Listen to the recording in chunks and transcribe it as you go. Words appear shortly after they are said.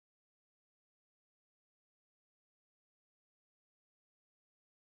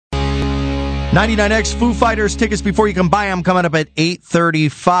99X Foo Fighters tickets before you can buy them coming up at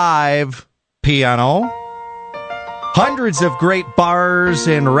 8:35 p.m. Hundreds of great bars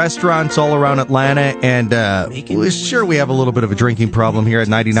and restaurants all around Atlanta, and sure, we have a little bit of a drinking problem here at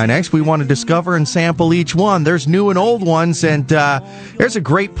 99X. We want to discover and sample each one. There's new and old ones, and there's a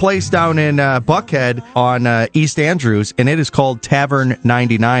great place down in Buckhead on East Andrews, and it is called Tavern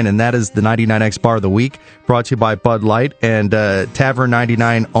 99, and that is the 99X Bar of the Week, brought to you by Bud Light, and Tavern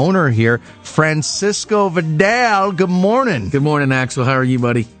 99 owner here, Francisco Vidal. Good morning. Good morning, Axel. How are you,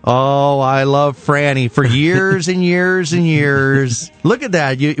 buddy? Oh, I love Franny for years and years and years. Look at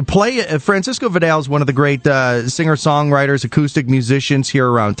that. You play. Francisco Vidal is one of the great singer-songwriters, acoustic musicians here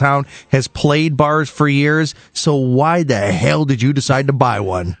around town, has played bars for years. So why the hell did you decide to buy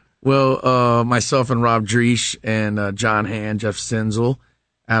one? Well, myself and Rob Dreesch and John Hand, Jeff Sinzel,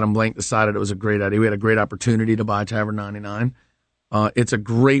 Adam Blank decided it was a great idea. We had a great opportunity to buy Tavern 99. It's a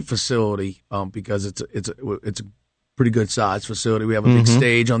great facility because it's a pretty good size facility. We have a big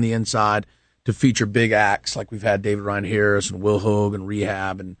stage on the inside to feature big acts like we've had David Ryan Harris and Will Hogue and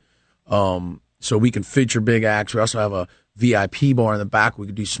Rehab, and so we can feature big acts. We also have a VIP bar in the back. We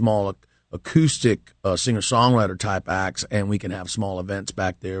could do small acoustic singer-songwriter type acts, and we can have small events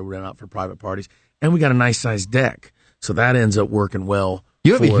back there. We rent out for private parties, and we got a nice sized deck, so that ends up working well.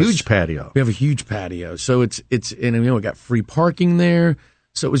 You have a huge patio. We have a huge patio, so it's and we got free parking there.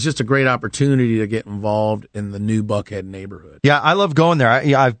 So it was just a great opportunity to get involved in the new Buckhead neighborhood. Yeah, I love going there.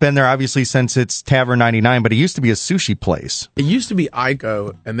 I've been there obviously since it's Tavern 99, but it used to be a sushi place. It used to be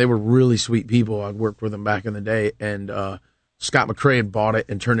Ico, and they were really sweet people. I worked with them back in the day, and Scott McCrae had bought it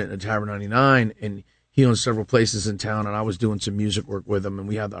and turned it into Tavern 99, and he owns several places in town, and I was doing some music work with him, and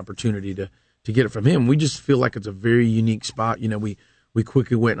we had the opportunity to get it from him. We just feel like it's a very unique spot. You know, we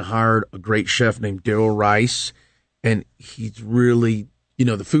quickly went and hired a great chef named Daryl Rice, and he's really... You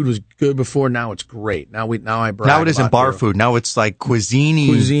know, the food was good before. Now it's great. Now I brag. Now it isn't bar food. Now it's like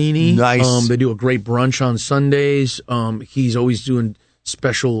cuisine. Nice. They do a great brunch on Sundays. He's always doing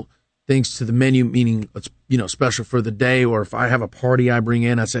special things to the menu, meaning it's special for the day. Or if I have a party I bring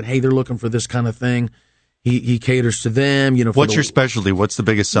in, I said, hey, they're looking for this kind of thing. He caters to them. What's your specialty? What's the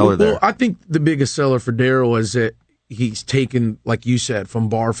biggest seller there? Well, I think the biggest seller for Daryl is that he's taken, like you said, from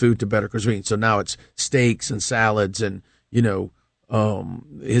bar food to better cuisine. So now it's steaks and salads and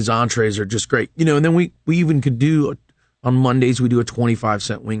his entrees are just great, and then we even could do on Mondays, we do a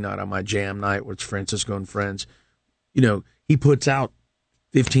 25-cent wing night on my jam night, which Francisco and friends, he puts out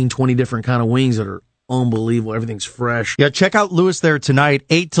 15, 20 different kind of wings that are unbelievable. Everything's fresh. Yeah, check out Lewis there tonight,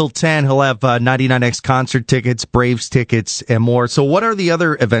 8 till 10. He'll have 99X concert tickets, Braves tickets, and more. So what are the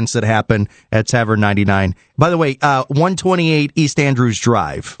other events that happen at Tavern 99? By the way, 128 East Andrews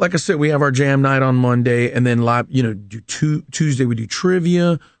Drive. Like I said, we have our jam night on Monday, and then live, Tuesday we do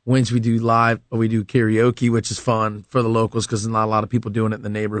trivia. Wednesday we do live, we do karaoke, which is fun for the locals because there's not a lot of people doing it in the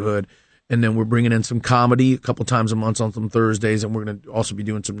neighborhood. And then we're bringing in some comedy a couple times a month on some Thursdays, and we're going to also be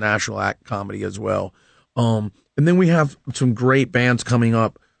doing some national act comedy as well. And then we have some great bands coming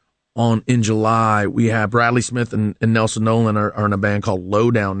up in July. We have Bradley Smith and Nelson Nolan are in a band called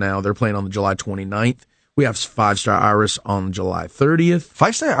Lowdown now. They're playing on the July 29th. We have 5 Star Iris on July 30th.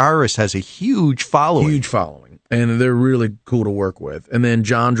 5 Star Iris has a huge following. Huge following. And they're really cool to work with. And then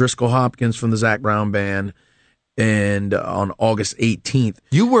John Driscoll Hopkins from the Zac Brown Band. And on August 18th.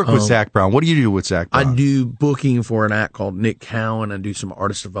 You work with Zac Brown. What do you do with Zac Brown? I do booking for an act called Nick Cowan. I do some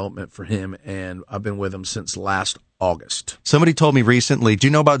artist development for him, and I've been with him since last August. Somebody told me recently, do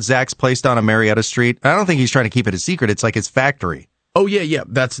you know about Zach's place down on Marietta Street? I don't think he's trying to keep it a secret. It's like his factory. Oh yeah.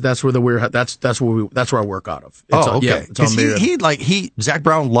 That's where the warehouse. That's where I work out of. Okay. Because Zac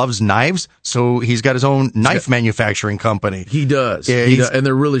Brown loves knives, so he's got his own knife manufacturing company. He does. Yeah, he does. And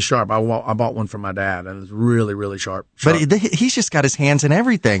they're really sharp. I bought one from my dad, and it's really, really sharp. But he's just got his hands in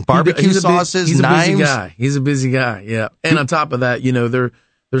everything: barbecue sauces, knives. He's a busy guy. He's a busy guy. Yeah. And on top of that,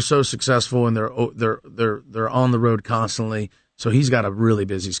 they're so successful, and they're on the road constantly. So he's got a really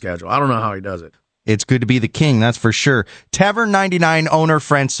busy schedule. I don't know how he does it. It's good to be the king, that's for sure. Tavern 99 owner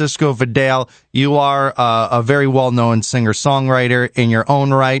Francisco Vidal, you are a very well-known singer-songwriter in your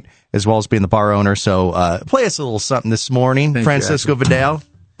own right, as well as being the bar owner. So play us a little something this morning, Thank Francisco Vidal.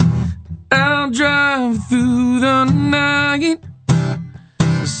 I'll drive through the night,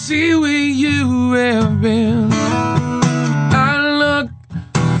 see where you have been. I look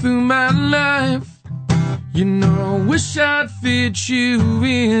through my life, I wish I'd fit you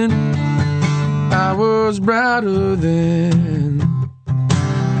in. I was brighter then,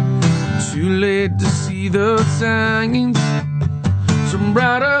 too late to see the signs, so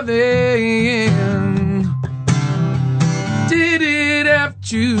brighter then. Did it have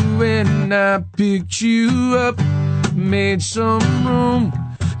to end? when I picked you up, made some room,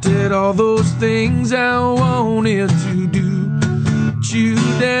 did all those things I wanted to do. Put you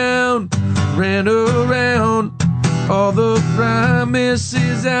down, ran around, all the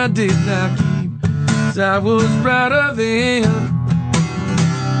promises I did not keep, 'cause I was brighter then.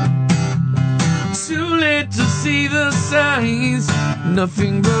 Too late to see the signs,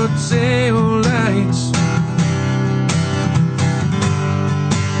 nothing but tail lights.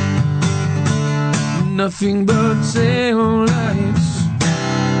 Nothing but tail lights.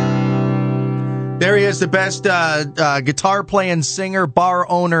 There he is, the best guitar-playing singer, bar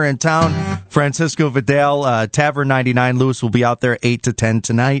owner in town, Francisco Vidal. Tavern 99. Lewis will be out there 8 to 10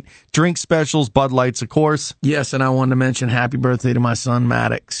 tonight. Drink specials, Bud Lights, of course. Yes, and I wanted to mention happy birthday to my son,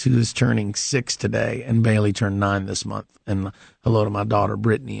 Maddox, who is turning 6 today, and Bailey turned 9 this month. And hello to my daughter,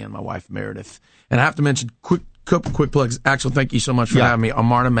 Brittany, and my wife, Meredith. And I have to mention, couple quick plugs. Axel, thank you so much for having me.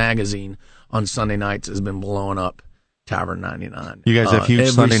 Armada Magazine on Sunday nights has been blowing up Tavern 99. You guys have huge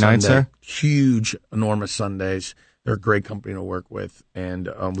Sunday nights there? Huge, enormous Sundays. They're a great company to work with. And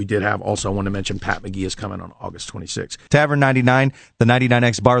we did have, also I want to mention, Pat McGee is coming on August 26th. Tavern 99, the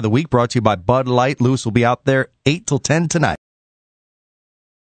 99X Bar of the Week, brought to you by Bud Light. Lewis will be out there 8 till 10 tonight.